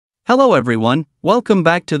Hello everyone, welcome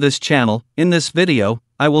back to this channel. In this video,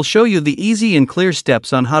 I will show you the easy and clear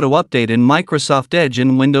steps on how to update in Microsoft Edge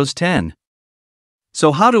in Windows 10.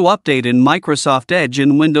 So how to update in Microsoft Edge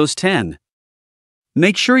in Windows 10?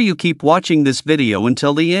 Make sure you keep watching this video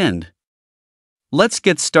until the end. Let's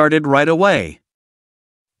get started right away.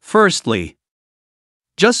 Firstly,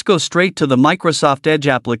 just go straight to the Microsoft Edge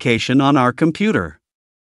application on our computer.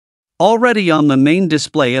 Already on the main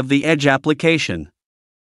display of the Edge application.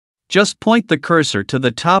 Just point the cursor to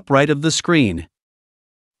the top right of the screen.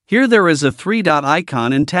 Here there is a three-dot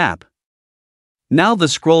icon and tap. Now the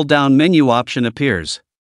scroll down menu option appears.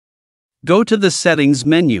 Go to the Settings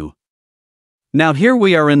menu. Now here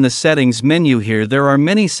we are in the Settings menu. Here there are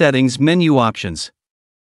many Settings menu options.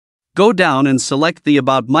 Go down and select the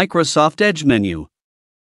About Microsoft Edge menu.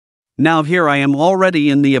 Now here I am already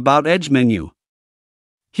in the About Edge menu.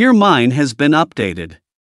 Here mine has been updated.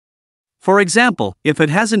 For example, if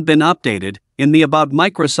it hasn't been updated, in the About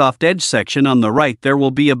Microsoft Edge section on the right there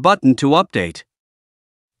will be a button to update.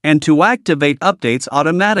 And to activate updates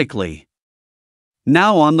automatically.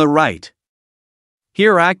 Now on the right.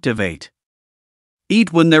 Here activate.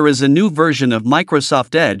 When there is a new version of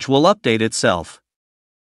Microsoft Edge will update itself.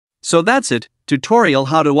 So that's it, tutorial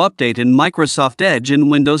how to update in Microsoft Edge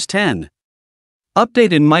in Windows 10.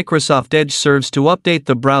 Update in Microsoft Edge serves to update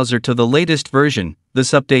the browser to the latest version.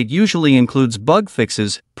 This update usually includes bug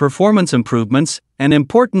fixes, performance improvements, and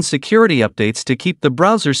important security updates to keep the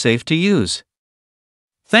browser safe to use.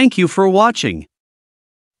 Thank you for watching.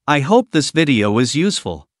 I hope this video is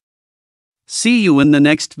useful. See you in the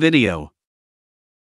next video.